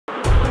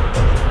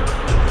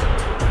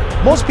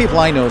Most people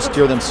I know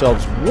steer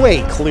themselves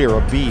way clear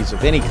of bees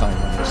of any kind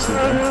when they see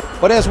them.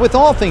 But as with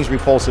all things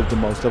repulsive to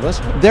most of us,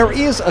 there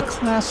is a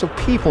class of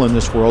people in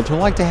this world who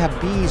like to have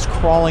bees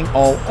crawling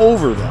all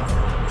over them.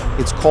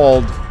 It's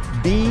called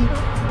bee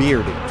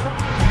bearding.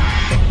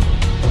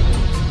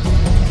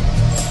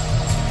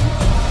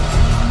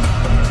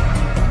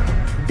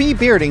 Bee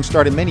bearding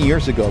started many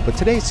years ago, but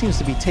today it seems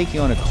to be taking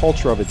on a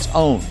culture of its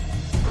own.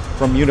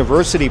 From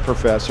university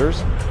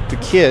professors, to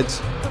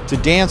kids, to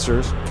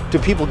dancers, to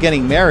people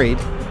getting married,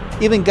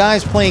 even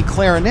guys playing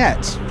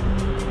clarinets.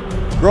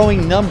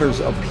 Growing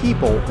numbers of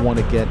people want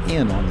to get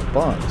in on the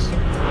buzz.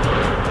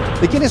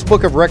 The Guinness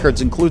Book of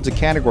Records includes a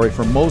category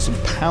for most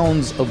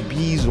pounds of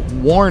bees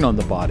worn on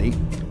the body,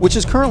 which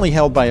is currently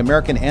held by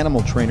American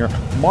animal trainer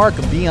Mark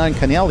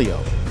Biancaniello.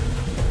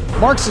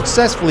 Mark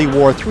successfully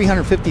wore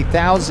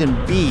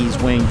 350,000 bees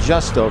weighing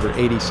just over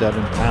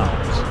 87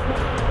 pounds.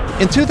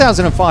 In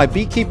 2005,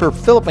 beekeeper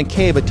Philip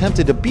McCabe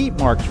attempted to beat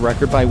Mark's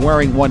record by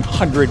wearing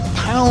 100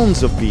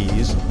 pounds of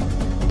bees,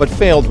 but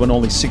failed when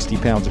only 60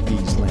 pounds of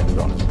bees landed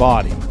on his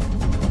body.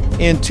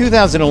 In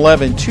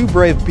 2011, two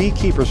brave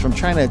beekeepers from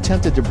China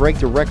attempted to break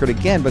the record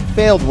again, but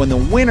failed when the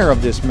winner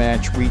of this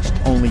match reached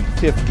only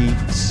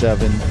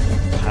 57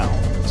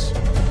 pounds.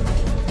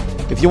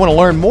 If you want to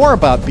learn more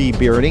about bee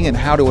bearding and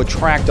how to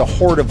attract a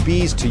horde of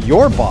bees to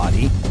your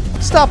body,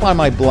 stop by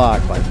my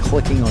blog by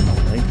clicking on the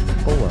link.